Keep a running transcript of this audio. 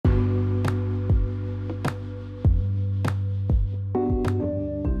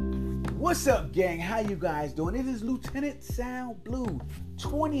What's up, gang? How you guys doing? It is Lt Sal Blue,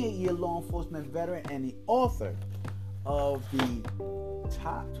 28-year law enforcement veteran and the author of the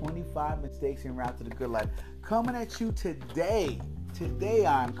top 25 mistakes en route to the good life. Coming at you today. Today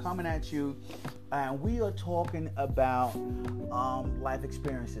I'm coming at you, and we are talking about life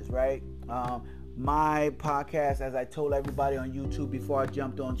experiences, right? My podcast, as I told everybody on YouTube before I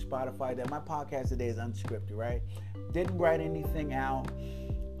jumped on Spotify, that my podcast today is unscripted, right? Didn't write anything out.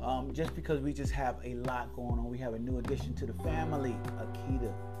 Just because we just have a lot going on. We have a new addition to the family.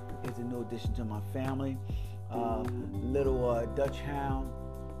 Akita is a new addition to my family. Little Dutch hound,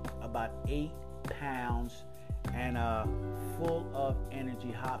 about 8 pounds, and full of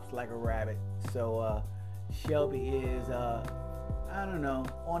energy, hops like a rabbit. So Shelby is, I don't know,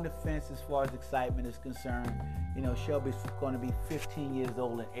 on the fence as far as excitement is concerned. You know, Shelby's going to be 15 years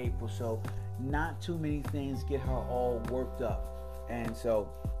old in April, so not too many things get her all worked up. And so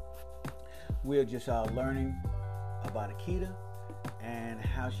we're just learning about Akita and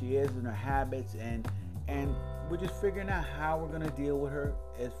how she is and her habits, and we're just figuring out how we're going to deal with her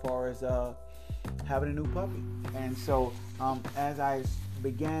as far as having a new puppy. And so as I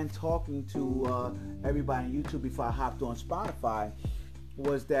began talking to everybody on YouTube before I hopped on Spotify,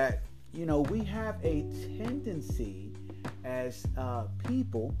 was that, you know, we have a tendency as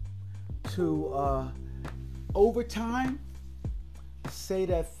people to over time say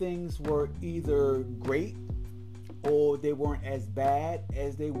that things were either great or they weren't as bad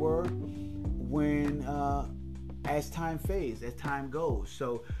as they were when as time fades, as time goes.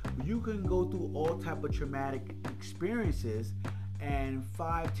 So you can go through all type of traumatic experiences, and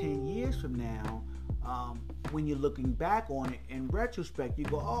 5-10 years from now, when you're looking back on it in retrospect, you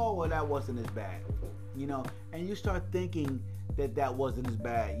go, oh, well, that wasn't as bad, you know, and you start thinking that wasn't as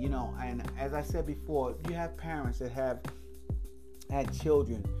bad, you know. And as I said before, you have parents that have had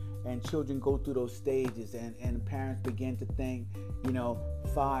children, and children go through those stages, and parents begin to think, you know,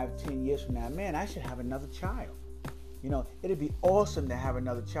 5-10 years from now, man, I should have another child. You know, it'd be awesome to have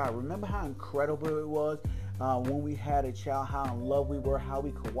another child. Remember how incredible it was when we had a child, how in love we were, how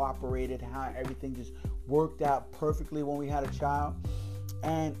we cooperated, how everything just worked out perfectly when we had a child.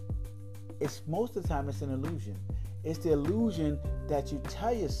 And it's most of the time it's an illusion. It's the illusion that you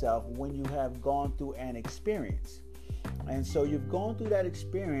tell yourself when you have gone through an experience. And so you've gone through that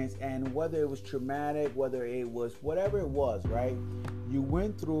experience, and whether it was traumatic, whether it was whatever it was, right? You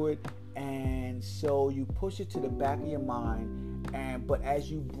went through it, and so you push it to the back of your mind. But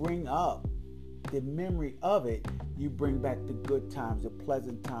as you bring up the memory of it, you bring back the good times, the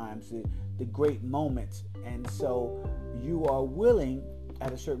pleasant times, the great moments. And so you are willing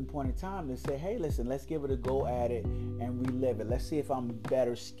at a certain point in time to say, hey, listen, let's give it a go at it and relive it. Let's see if I'm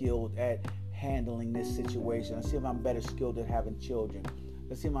better skilled at handling this situation. Let's see if I'm better skilled at having children.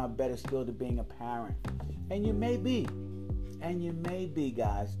 Let's see if I'm better skilled at being a parent. And you may be,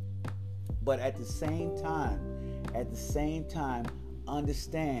 guys. But at the same time,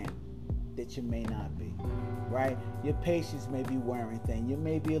 understand that you may not be, right? Your patience may be wearing thin. You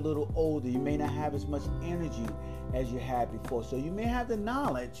may be a little older. You may not have as much energy as you had before. So you may have the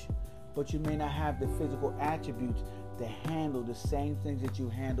knowledge, but you may not have the physical attributes to handle the same things that you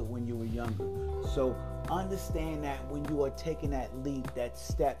handled when you were younger. So understand that when you are taking that leap, that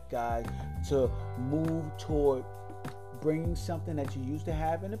step, guys, to move toward bringing something that you used to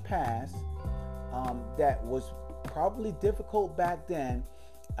have in the past that was probably difficult back then,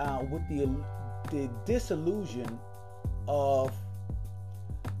 with the disillusion of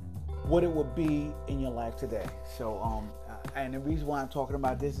what it would be in your life today. So and the reason why I'm talking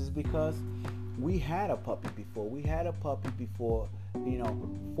about this is because we had a puppy before. We had a puppy before, you know,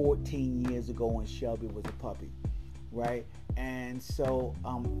 14 years ago when Shelby was a puppy, right? And so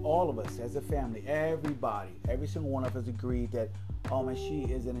all of us as a family, everybody, every single one of us agreed that, oh man, she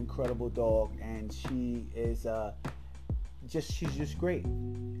is an incredible dog, and she is she's just great.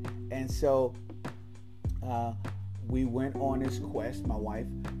 And so we went on this quest, my wife,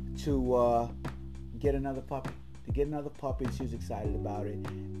 to get another puppy. She was excited about it,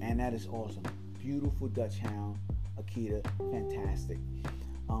 and that is awesome. Beautiful Dutch hound, Akita, fantastic.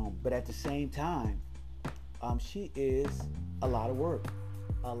 But at the same time, she is a lot of work,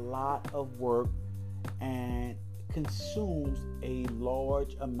 and consumes a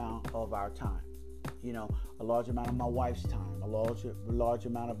large amount of our time. You know, a large amount of my wife's time, a large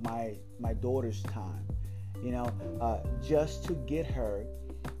amount of my daughter's time. You know, just to get her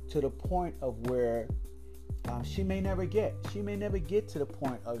to the point of where she may never get to the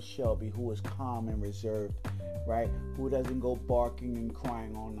point of Shelby, who is calm and reserved, right? Who doesn't go barking and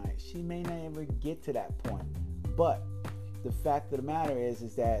crying all night. She may never get to that point. But the fact of the matter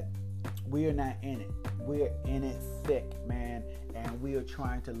is that we are not in it. We're in it thick, man, and we are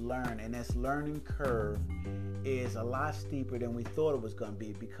trying to learn. And this learning curve is a lot steeper than we thought it was going to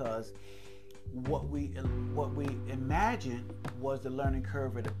be, because what we imagined was the learning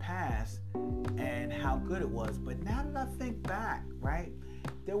curve of the past and how good it was. But now that I think back, right,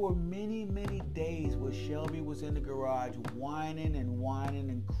 there were many, many days where Shelby was in the garage whining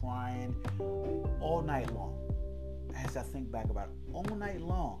and crying all night long. As I think back about it, all night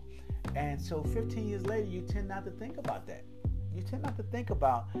long. And so 15 years later, you tend not to think about that. You tend not to think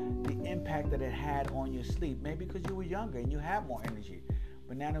about the impact that it had on your sleep. Maybe because you were younger and you have more energy.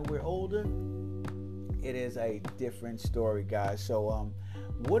 But now that we're older, it is a different story, guys. So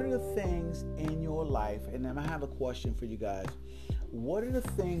what are the things in your life, and then I have a question for you guys. What are the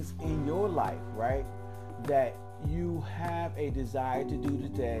things in your life, right, that you have a desire to do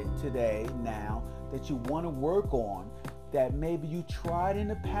today, now, that you want to work on, that maybe you tried in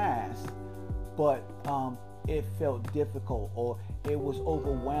the past, but it felt difficult, or it was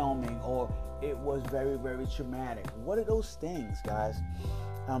overwhelming, or it was very, very traumatic? What are those things, guys?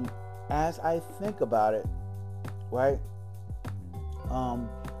 As I think about it, right,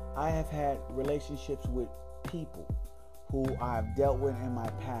 I have had relationships with people who I've dealt with in my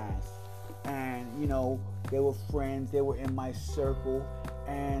past, and they were friends, they were in my circle,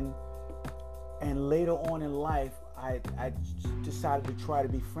 and later on in life, I decided to try to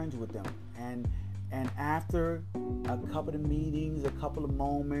be friends with them, and after a couple of meetings, a couple of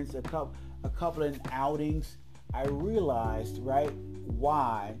moments, a couple of outings, I realized, right,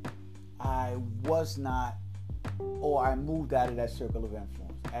 why I was not, or I moved out of that circle of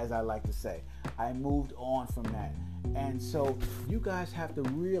influence, as I like to say. I moved on from that. And so you guys have to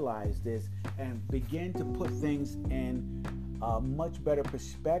realize this and begin to put things in a much better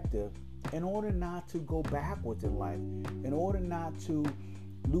perspective in order not to go backwards in life, in order not to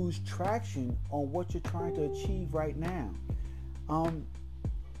lose traction on what you're trying to achieve right now.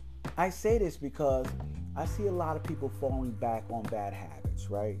 I say this because I see a lot of people falling back on bad habits,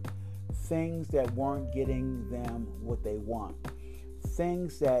 right? Things that weren't getting them what they want.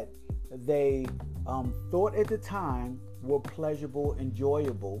 Things that they thought at the time were pleasurable,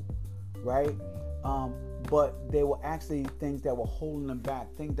 enjoyable, right? But they were actually things that were holding them back,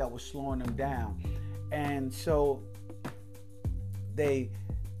 things that were slowing them down. And so they,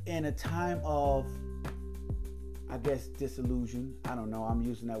 in a time of, I guess, disillusion, I don't know, I'm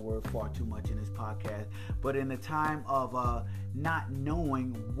using that word far too much in this podcast, but in a time of not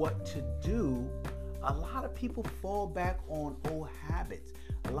knowing what to do, a lot of people fall back on old habits.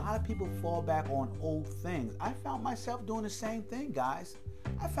 A lot of people fall back on old things. I found myself doing the same thing, guys.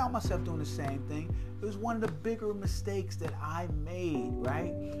 I found myself doing the same thing. It was one of the bigger mistakes that I made,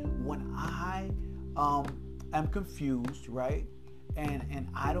 right? When I am confused, right? And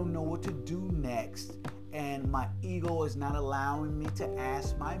I don't know what to do next, and my ego is not allowing me to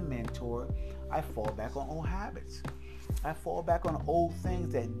ask my mentor, I fall back on old habits. I fall back on old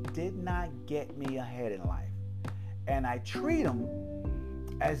things that did not get me ahead in life. And I treat them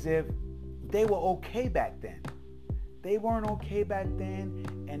as if they were okay back then. They weren't okay back then,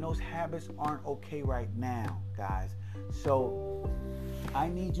 and those habits aren't okay right now, guys. So I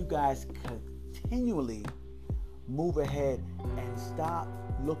need you guys continually move ahead and stop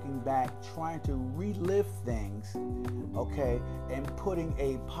looking back, trying to relive things, okay, and putting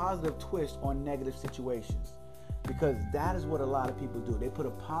a positive twist on negative situations. Because that is what a lot of people do. They put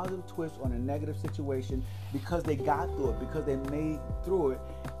a positive twist on a negative situation because they got through it, because they made through it.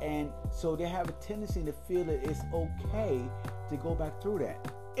 And so they have a tendency to feel that it's okay to go back through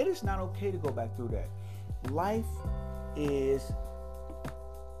that. It is not okay to go back through that. Life is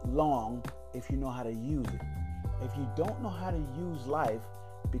long if you know how to use it. If you don't know how to use life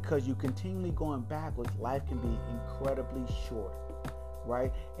because you're continually going backwards, life can be incredibly short,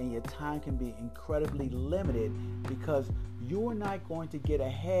 right? And your time can be incredibly limited because you're not going to get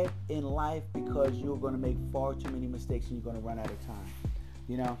ahead in life because you're going to make far too many mistakes and you're going to run out of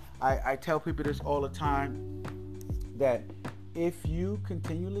time. I tell people this all the time, that if you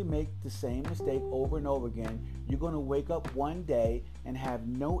continually make the same mistake over and over again, you're going to wake up one day and have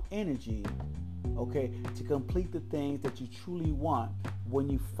no energy, okay, to complete the things that you truly want when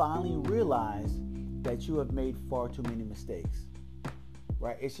you finally realize that you have made far too many mistakes.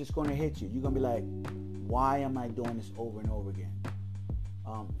 Right? It's just going to hit you. You're going to be like, why am I doing this over and over again?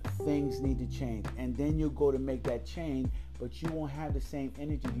 Things need to change. And then you'll go to make that change, but you won't have the same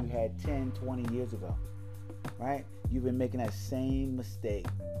energy you had 10, 20 years ago. Right? You've been making that same mistake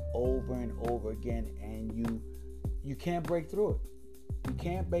over and over again, and you can't break through it. You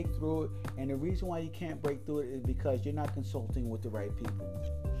can't break through it. And the reason why you can't break through it is because you're not consulting with the right people.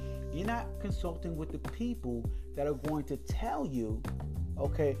 You're not consulting with the people that are going to tell you,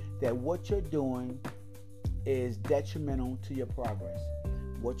 okay, that what you're doing is detrimental to your progress.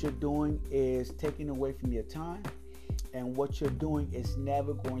 What you're doing is taking away from your time, and what you're doing is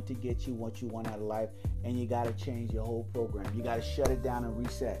never going to get you what you want out of life, and you got to change your whole program. You got to shut it down and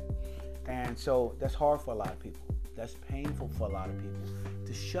reset. And so that's hard for a lot of people. That's painful for a lot of people.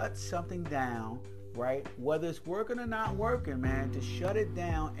 To shut something down, right? Whether it's working or not working, man, to shut it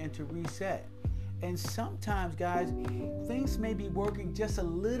down and to reset. And sometimes, guys, things may be working just a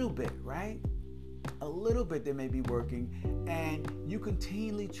little bit, right? A little bit they may be working, and you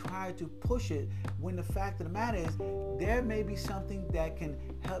continually try to push it when the fact of the matter is there may be something that can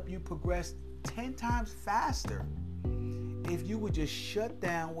help you progress 10 times faster if you would just shut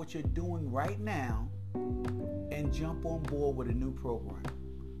down what you're doing right now and jump on board with a new program,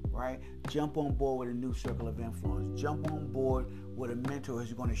 right? Jump on board with a new circle of influence. Jump on board with a mentor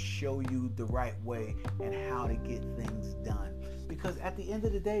who's going to show you the right way and how to get things done. Because at the end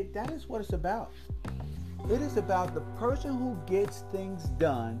of the day, that is what it's about. It is about the person who gets things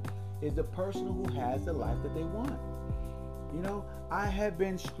done is the person who has the life that they want. You know, I have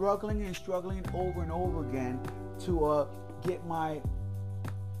been struggling over and over again to get my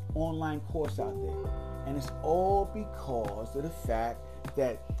online course out there. And it's all because of the fact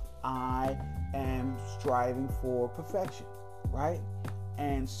that I am striving for perfection, right?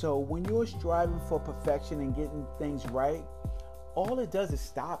 And so when you're striving for perfection and getting things right, all it does is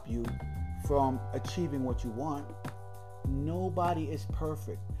stop you from achieving what you want. Nobody is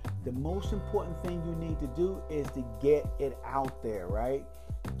perfect. The most important thing you need to do is to get it out there, right?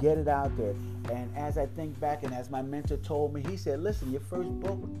 Get it out there. And as I think back, and as my mentor told me, he said, listen, your first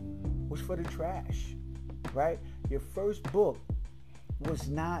book was for the trash, right? Your first book was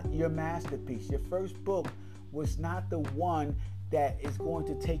not your masterpiece. Your first book was not the one that is going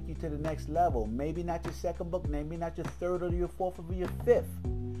to take you to the next level. Maybe not your second book, maybe not your third or your fourth or your fifth.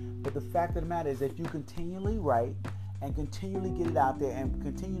 But the fact of the matter is, if you continually write and continually get it out there and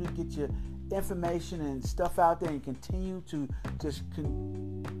continue to get your information and stuff out there and continue to just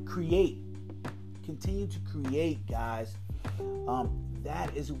continue to create, guys,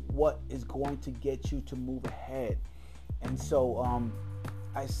 that is what is going to get you to move ahead. And so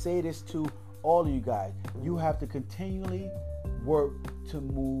I say this to all of you guys. You have to continually work to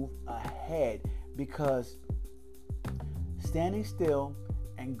move ahead, because standing still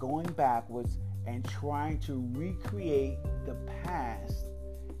and going backwards and trying to recreate the past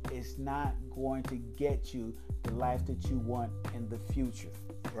is not going to get you the life that you want in the future,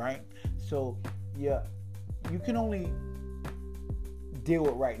 right? So yeah, you can only deal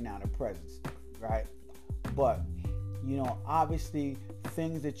with right now, the present, right? But you know, obviously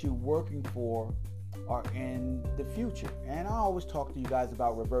things that you're working for are in the future. And I always talk to you guys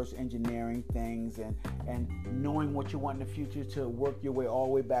about reverse engineering things and knowing what you want in the future to work your way all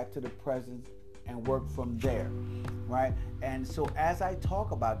the way back to the present and work from there, right? And so as I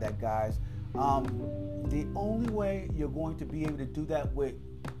talk about that, guys, the only way you're going to be able to do that with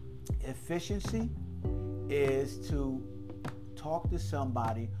efficiency is to talk to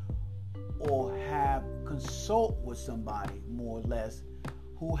somebody or consult with somebody, more or less,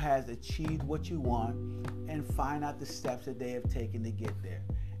 who has achieved what you want, and find out the steps that they have taken to get there.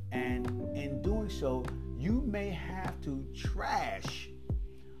 And in doing so, you may have to trash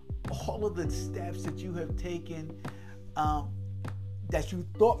all of the steps that you have taken that you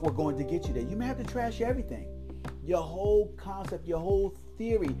thought were going to get you there. You may have to trash everything. Your whole concept, your whole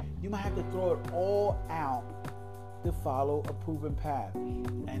theory, you might have to throw it all out to follow a proven path.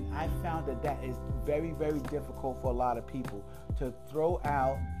 And I found that is very, very difficult for a lot of people, to throw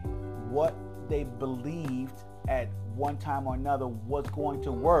out what they believed at one time or another was going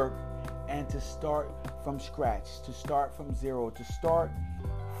to work, and to start from scratch, to start from zero, to start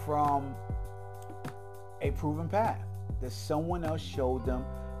from a proven path that someone else showed them,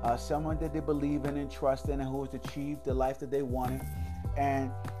 someone that they believe in and trust in, and who has achieved the life that they wanted.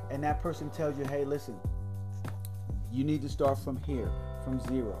 And that person tells you, hey, listen, you need to start from here, from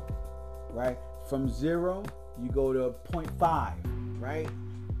zero, right? From zero, you go to 0.5, right?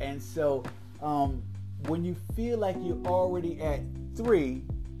 And so when you feel like you're already at 3,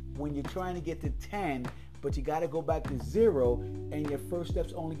 when you're trying to get to 10, but you got to go back to 0, and your first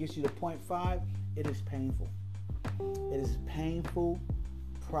steps only gets you to 0.5, it is painful. It is a painful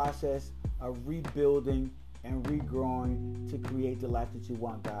process of rebuilding and regrowing to create the life that you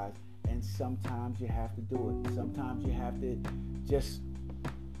want, guys. And sometimes you have to do it. Sometimes you have to just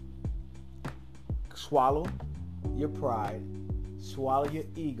swallow your pride, swallow your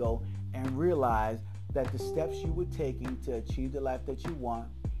ego, and realize that the steps you were taking to achieve the life that you want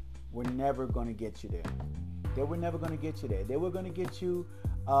were never going to get you there. They were never going to get you there. They were going to get you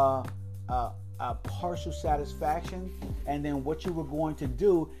a partial satisfaction, and then what you were going to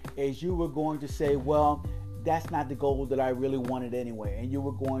do is you were going to say, well, that's not the goal that I really wanted anyway, and you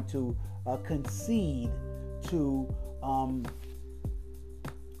were going to concede to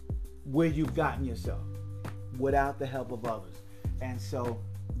where you've gotten yourself without the help of others. And so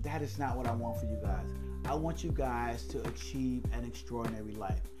that is not what I want for you guys. I want you guys to achieve an extraordinary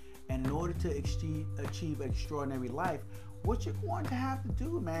life. And in order to achieve an extraordinary life, what you're going to have to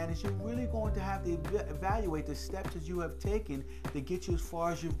do, man, is you're really going to have to evaluate the steps that you have taken to get you as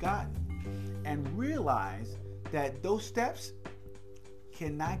far as you've gotten. And realize that those steps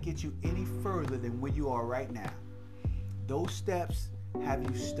cannot get you any further than where you are right now. Those steps have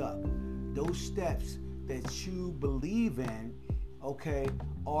you stuck. Those steps that you believe in, okay,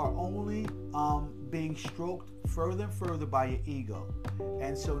 are only being stroked further and further by your ego.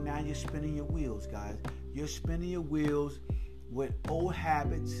 And so now you're spinning your wheels, guys. You're spinning your wheels with old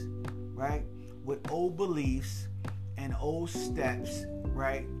habits, right? With old beliefs and old steps,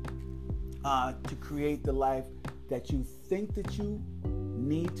 right? To create the life that you think that you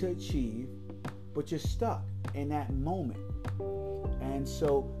need to achieve, but you're stuck in that moment. And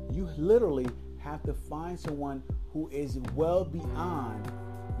so you literally have to find someone who is well beyond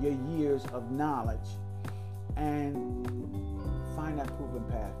your years of knowledge and find that proven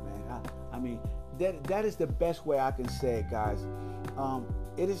path, man. I mean, that is the best way I can say it, guys.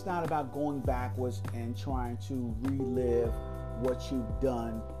 It is not about going backwards and trying to relive what you've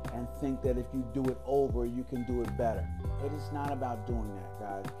done and think that if you do it over, you can do it better. It is not about doing that,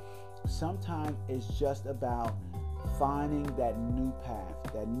 guys. Sometimes it's just about finding that new path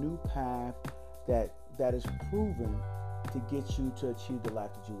that is proven to get you to achieve the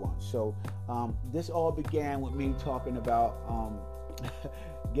life that you want. So this all began with me talking about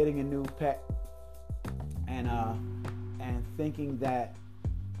getting a new pet and thinking that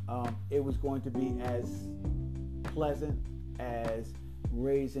it was going to be as pleasant as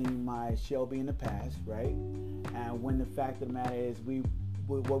raising my Shelby in the past, right? And when the fact of the matter is,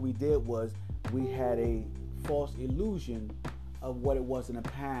 what we did was we had a false illusion of what it was in the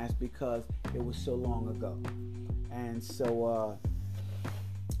past because it was so long ago. And so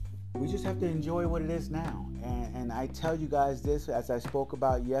we just have to enjoy what it is now. And I tell you guys this, as I spoke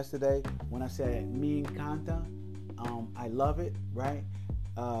about yesterday when I said me encanta, I love it, right?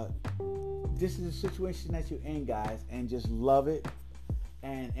 This is a situation that you're in, guys, and just love it.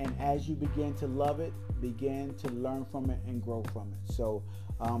 And as you begin to love it, begin to learn from it and grow from it. So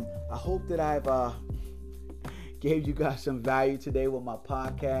I hope that I've gave you guys some value today with my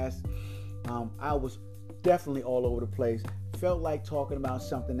podcast. I was definitely all over the place. Felt like talking about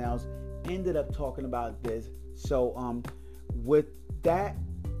something else. Ended up talking about this. So with that,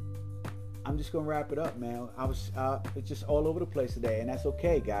 I'm just gonna wrap it up, man. I was it's just all over the place today, and that's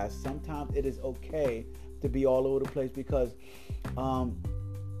okay, guys. Sometimes it is okay to be all over the place because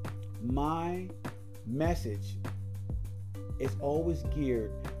my message is always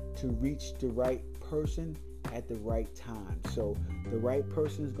geared to reach the right person at the right time. So the right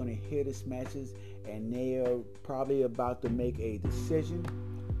person is going to hear this message, and they are probably about to make a decision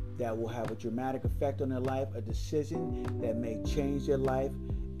that will have a dramatic effect on their life, a decision that may change their life,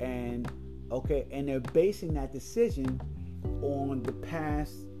 and they're basing that decision on the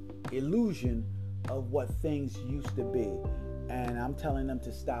past illusion of what things used to be. And I'm telling them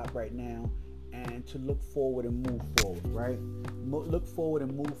to stop right now and to look forward and move forward, right? Look forward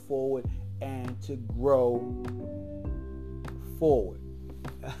and move forward and to grow forward.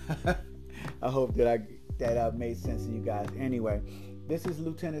 I hope that I made sense to you guys. Anyway, this is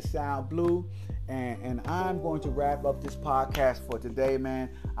Lt Sal Blue, and I'm going to wrap up this podcast for today, man.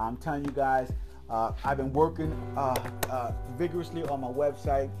 I'm telling you guys, I've been working vigorously on my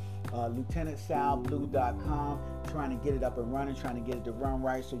website, LieutenantSalBlue.com, trying to get it up and running, trying to get it to run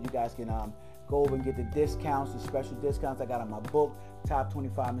right so you guys can go over and get the discounts, the special discounts I got on my book, Top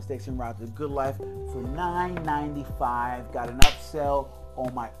 25 Mistakes en Route to the Good Life, for $9.95. Got an upsell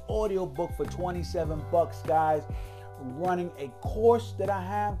on my audio book for $27, guys. Running a course that I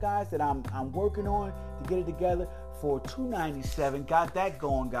have, guys, that I'm working on to get it together for $297. Got that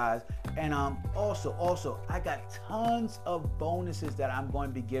going, guys. And also I got tons of bonuses that I'm going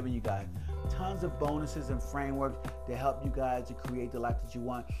to be giving you guys. Tons of bonuses and frameworks to help you guys to create the life that you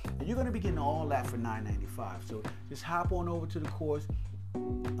want. And you're going to be getting all that for $9.95. So just hop on over to the course,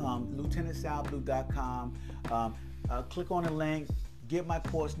 LieutenantSalBlue.com. Click on the link, get my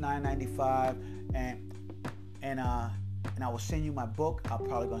course $9.95, and and I will send you my book. I'm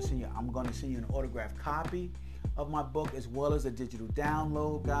going to send you an autographed copy of my book, as well as a digital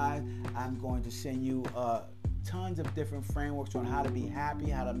download, guys. I'm going to send you tons of different frameworks on how to be happy,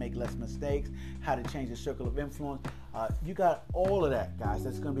 how to make less mistakes, how to change the circle of influence. You got all of that, guys.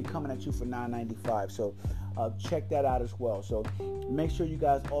 That's going to be coming at you for $9.95. So check that out as well. So make sure you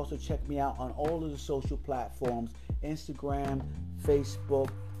guys also check me out on all of the social platforms: Instagram, Facebook,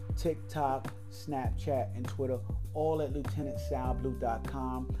 TikTok, Snapchat, and Twitter, all at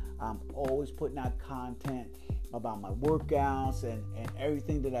LieutenantSalBlue.com. I'm always putting out content about my workouts and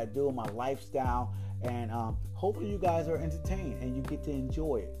everything that I do, my lifestyle, and hopefully you guys are entertained and you get to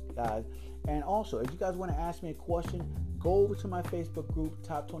enjoy it, guys. And also, if you guys want to ask me a question, go over to my Facebook group,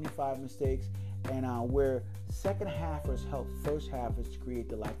 Top 25 Mistakes, and where second halfers help first halfers to create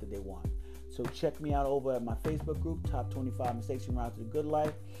the life that they want. So check me out over at my Facebook group, Top 25 Mistakes en Route to the Good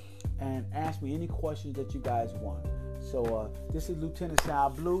Life, and ask me any questions that you guys want. So this is Lieutenant Sal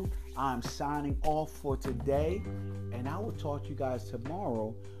Blue. I'm signing off for today, and I will talk to you guys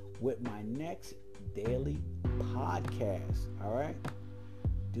tomorrow with my next daily podcast. All right?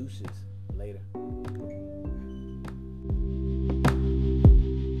 Deuces. Later.